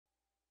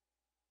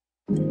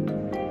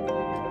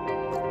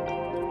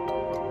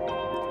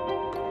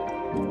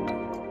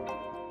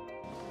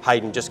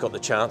Hayden just got the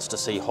chance to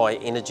see high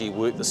energy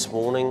work this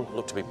morning.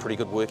 Looked to be pretty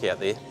good work out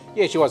there.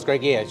 Yeah, she was,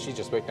 Greg. Yeah, she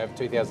just worked over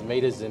 2,000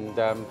 metres and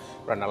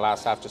ran the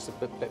last half just a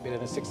bit better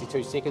than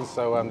 62 seconds.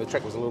 So the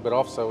track was a little bit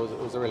off, so it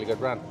was a really good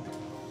run.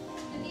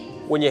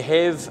 When you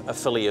have a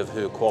filly of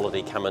her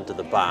quality come into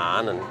the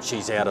barn and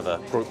she's out of a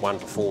Group 1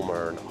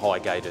 performer and high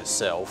gate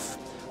herself,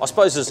 I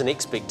suppose there's an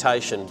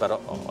expectation, but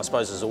I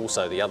suppose there's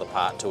also the other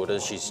part to it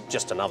is she's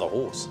just another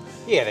horse.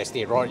 Yeah, that's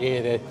dead right.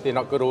 Yeah, they're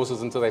not good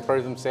horses until they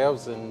prove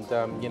themselves, and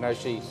you know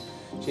she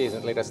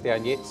hasn't let us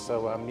down yet.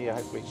 So yeah,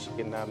 hopefully she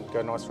can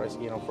go nice race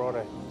again on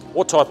Friday.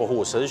 What type of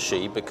horse is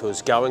she?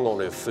 Because going on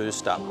her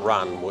first up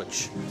run,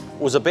 which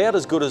was about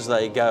as good as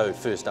they go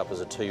first up as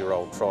a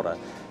 2-year-old trotter,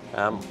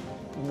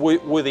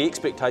 were the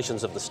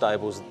expectations of the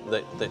stables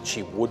that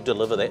she would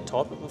deliver that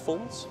type of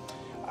performance?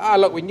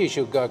 Look, we knew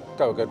she would go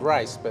a good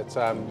race, but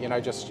you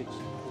know, just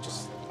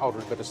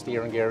altered a bit of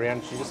steering gear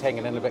around. She's just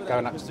hanging in a bit,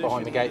 going up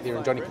behind the gate there,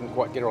 and Johnny couldn't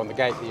quite get her on the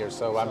gate there.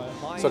 So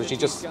sort of she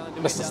just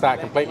missed the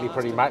start completely,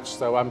 pretty much.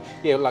 So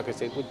yeah, like I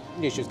said, we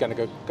knew she was going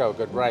to go a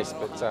good race,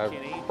 but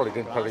probably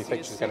didn't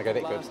think she was going to go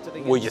that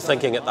good. Were you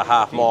thinking at the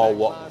half mile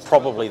what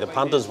probably the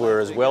punters were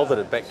as well, that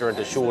had backed her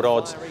into short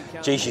odds?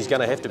 Gee, she's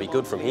going to have to be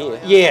good from here.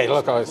 Yeah,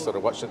 look, I sort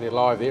of watched it there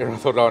live there, and I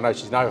thought, oh no,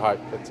 she's no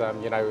hope.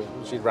 But you know,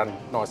 she'd run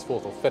nice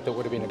 4th or 5th. It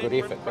would have been a good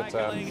effort.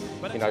 But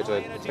you know,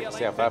 to pick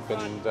herself up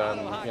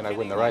and you know,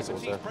 win the race, it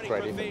was a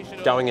great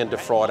effort. Going into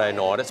Friday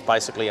night, it's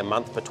basically a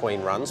month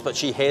between runs, but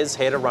she has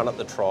had a run at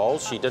the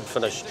trials. She did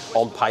finish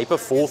on paper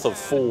 4th of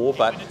 4,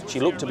 but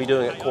she looked to be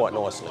doing it quite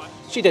nicely.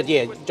 She did,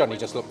 yeah. Johnny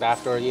just looked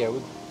after her. Yeah,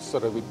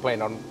 we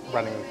planned on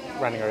running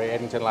her at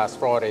Addington last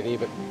Friday there,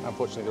 but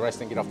unfortunately the race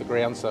didn't get off the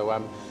ground.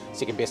 So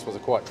second best was a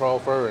quiet trial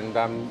for her,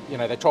 and you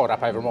know, they trialled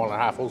up over a mile and a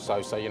half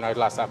also. So you know,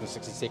 last half in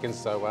 60 seconds.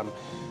 So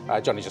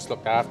Johnny just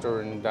looked after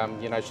her,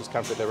 and you know, she's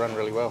come through the run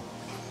really well.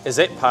 Is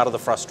that part of the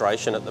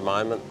frustration at the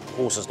moment,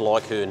 horses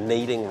like her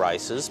needing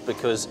races,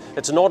 because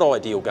it's not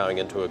ideal going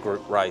into a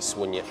group race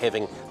when you're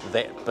having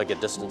that big a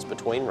distance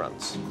between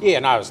runs? Yeah,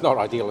 no, it's not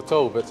ideal at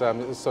all, but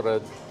it's sort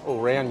of all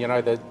round, you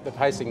know, the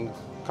pacing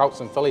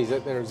colts and fillies,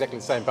 they're exactly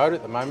the same boat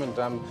at the moment,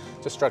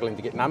 just struggling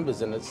to get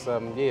numbers, and it's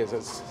yeah,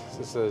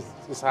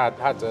 it's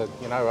hard to,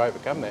 you know,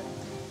 overcome that.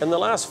 In the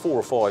last 4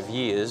 or 5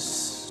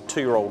 years,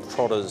 2-year-old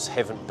trotters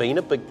haven't been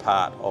a big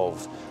part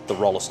of the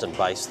Rolleston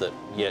base that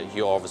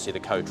you're obviously the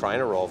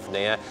co-trainer of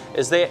now.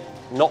 Is that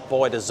not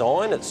by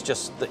design? It's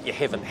just that you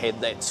haven't had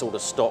that sort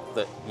of stock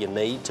that you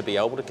need to be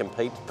able to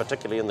compete,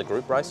 particularly in the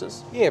group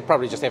races? Yeah,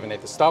 probably just haven't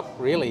had the stock,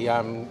 really.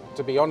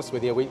 To be honest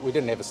with you, we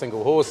didn't have a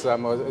single horse. It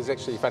was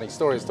actually a funny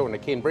story. I was talking to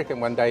Ken Brecken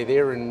one day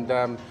there, and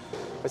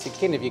I said,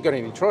 Ken, have you got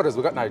any trotters?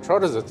 We've got no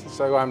trotters.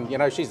 So, you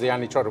know, she's the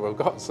only trotter we've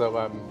got.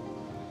 So,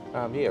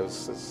 yeah,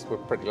 we're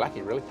pretty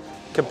lucky, really.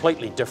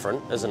 Completely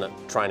different, isn't it,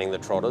 training the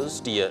trotters?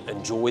 Do you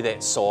enjoy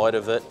that side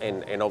of it?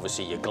 And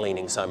obviously you're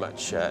gleaning so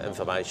much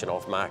information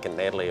off Mark and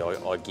Natalie,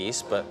 I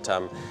guess, but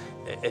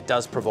it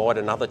does provide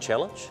another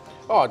challenge?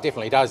 Oh, it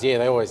definitely does, yeah.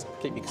 They always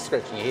keep you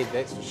scratching your head,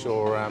 that's for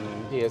sure.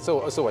 Yeah, it's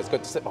always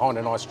good to sit behind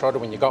a nice trotter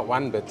when you got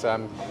one, but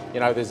you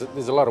know, there's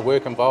a lot of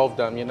work involved.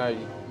 You know,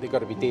 they've got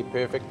to be dead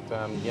perfect.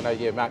 You know,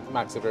 yeah,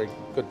 Mark's a very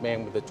good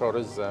man with the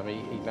trotters.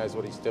 He knows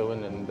what he's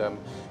doing, and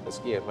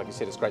yeah, like I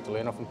said, it's great to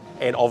learn off him.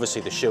 And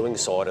obviously the shoeing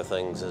side of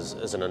things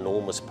is an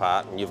enormous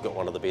part, and you've got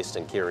one of the best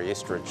in Kerry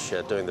Estridge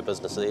doing the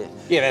business there.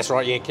 Yeah, that's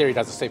right. Yeah, Kerry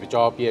does a super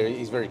job. Yeah,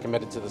 he's very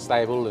committed to the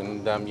stable,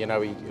 and you know,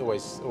 he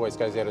always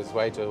goes out of his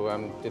way to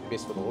do the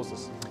best for the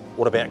horses.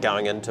 What about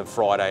going into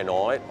Friday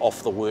night,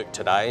 off the work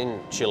today,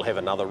 and she'll have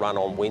another run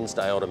on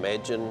Wednesday, I'd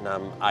imagine.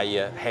 Are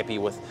you happy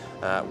with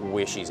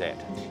where she's at?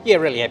 Yeah,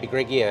 really happy,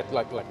 Greg. Yeah,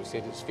 like we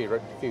said, it's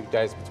a few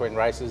days between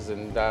races,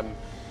 and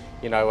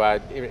you know,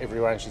 every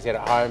run she's had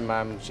at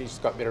home, she's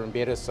got better and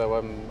better. So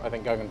I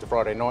think going into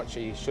Friday night,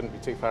 she shouldn't be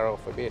too far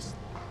off her best.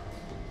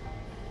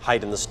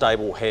 Hayden, the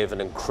stable have an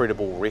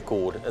incredible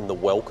record in the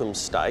Welcome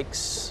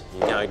Stakes.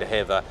 You're going to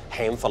have a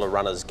handful of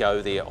runners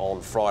go there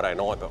on Friday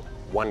night, but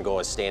one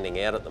guy's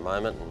standing out at the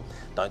moment, and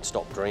Don't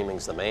Stop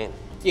Dreaming's the man.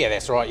 Yeah,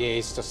 that's right. Yeah,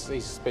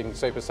 he's been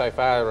super so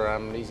far.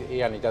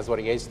 He only does what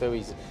he has to.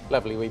 He's a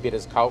lovely wee bit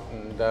as colt,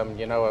 and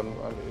you know,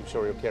 I'm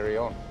sure he'll carry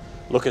on.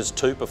 Look, his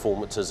 2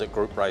 performances at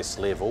group race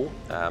level,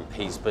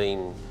 he's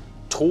been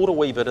taught a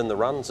wee bit in the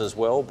runs as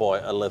well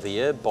by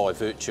Olivia, by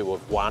virtue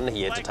of one,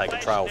 he had to take a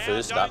trail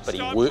first up, but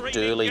he worked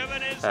early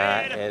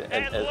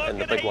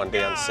and the big one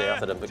down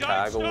south at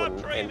Invercargill,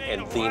 and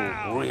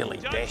then really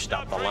dashed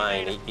up the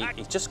lane.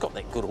 He's just got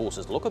that good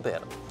horse's look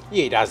about him.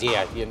 Yeah, he does,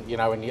 yeah. You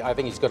know, and I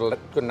think he's got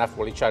good enough,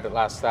 well, he showed it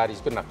last start,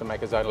 he's good enough to make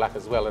his own luck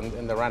as well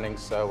in the running,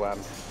 so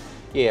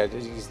yeah,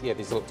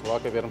 there's a lot to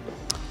like about him.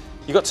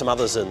 You've got some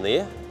others in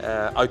there.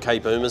 OK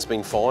Boomer's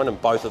been fine in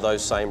both of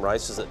those same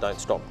races that Don't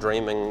Stop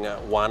Dreaming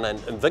won, and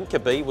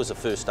Vinca B was the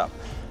first up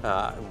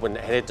when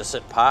it had to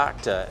sit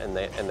parked in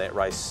that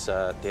race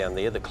down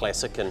there, the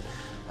Classic, and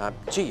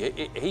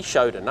gee, he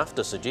showed enough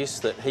to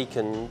suggest that he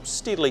can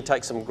steadily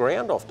take some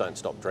ground off Don't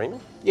Stop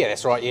Dreaming. Yeah,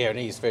 that's right, yeah, and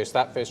he's first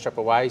up, first trip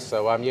away,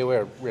 so yeah,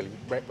 we're really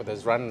wrapped with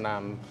his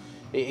run.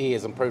 he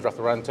has improved off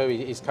the run too.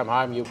 He's come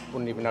home, you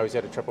wouldn't even know he's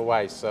had a trip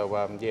away.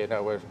 So yeah,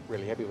 no, we're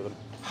really happy with him.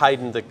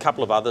 Hayden, the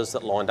couple of others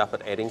that lined up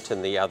at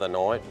Addington the other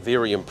night,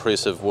 very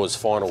impressive was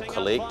Final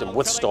Collect, and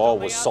With Style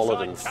was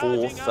solid in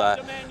fourth.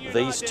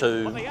 These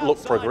two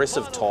look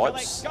progressive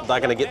types.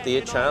 They're going to get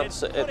their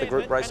chance at the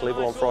group race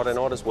level on Friday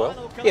night as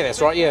well? Yeah, that's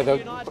right.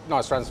 Yeah,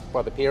 nice runs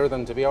by the pair of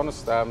them, to be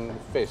honest.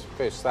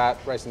 First start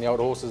racing the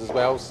old horses as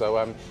well,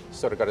 so you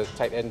sort of got to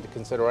take that into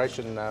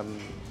consideration.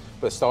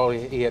 With Style,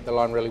 he hit the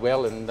line really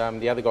well,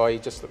 and the other guy, he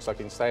just looks like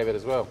he can stay with it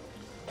as well.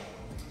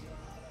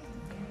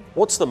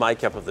 What's the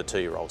makeup of the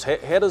 2-year-olds?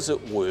 How does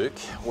it work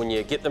when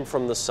you get them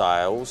from the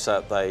sales?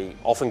 They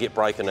often get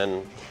broken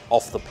in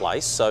off the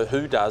place, so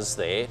who does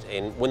that?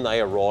 And when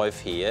they arrive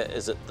here,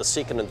 is it the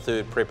second and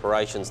third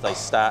preparations they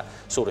start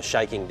sort of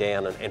shaking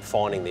down and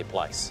finding their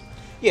place?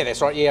 Yeah,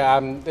 that's right. Yeah,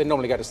 they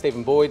normally go to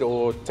Stephen Boyd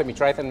or Timmy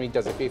Trathan. He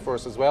does a few for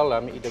us as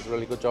well. He does a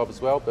really good job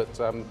as well,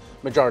 but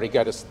majority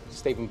go to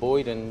Stephen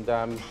Boyd, and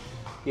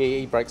yeah,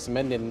 he breaks them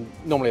in, and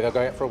normally they'll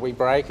go out for a wee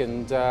break,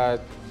 and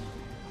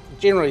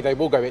generally they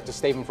will go back to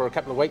Stephen for a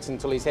couple of weeks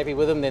until he's happy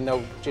with them, then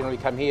they'll generally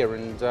come here,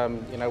 and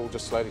you know, we'll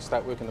just slowly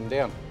start working them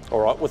down. All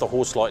right, with a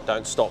horse like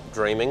Don't Stop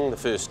Dreaming, the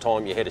first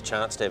time you had a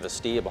chance to have a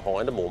steer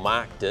behind him, or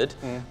Mark did,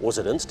 was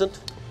it instant?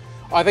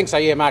 I think so,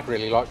 yeah. Mark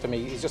really liked him.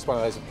 He's just one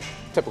of those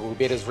typical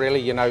betters, really.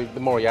 You know,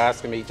 the more you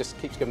ask him, he just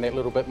keeps giving that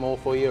little bit more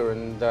for you,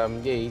 and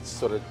yeah, he's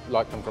sort of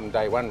liked him from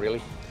day one,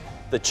 really.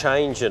 The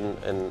change in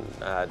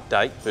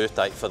birth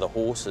date for the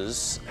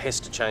horses has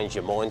to change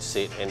your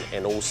mindset,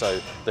 and also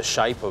the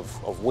shape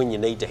of when you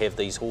need to have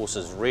these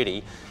horses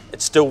ready.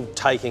 It's still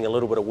taking a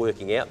little bit of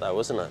working out though,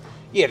 isn't it?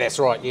 Yeah, that's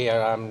right,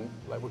 yeah.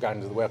 Like we're going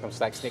to the Welcome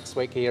Stakes next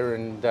week here,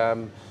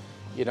 and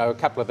you know, a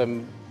couple of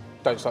them,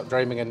 Don't Stop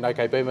Dreaming and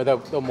OK Boomer,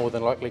 they'll more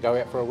than likely go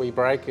out for a wee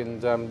break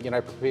and you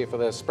know, prepare for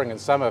the spring and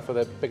summer for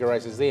the bigger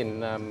races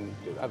then.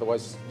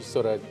 Otherwise you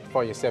sort of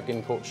find yourself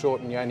getting caught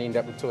short and you only end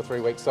up with 2 or 3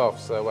 weeks off.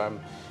 So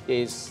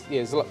yeah,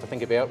 there's a lot to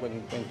think about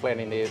when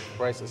planning their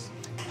races.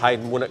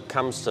 Hayden, when it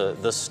comes to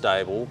this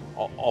stable,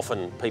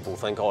 often people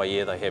think, oh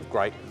yeah, they have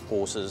great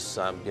horses,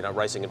 you know,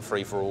 racing at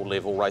free-for-all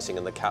level, racing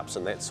in the cups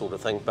and that sort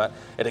of thing, but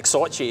it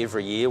excites you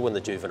every year when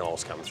the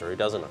juveniles come through,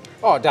 doesn't it?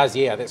 Oh, it does,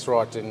 yeah, that's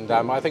right, and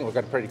I think we've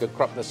got a pretty good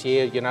crop this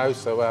year, you know,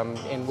 so,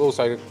 and we've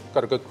also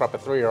got a good crop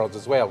of 3-year-olds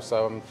as well,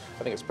 so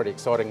I think it's pretty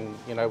exciting,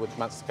 you know, with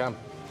months to come.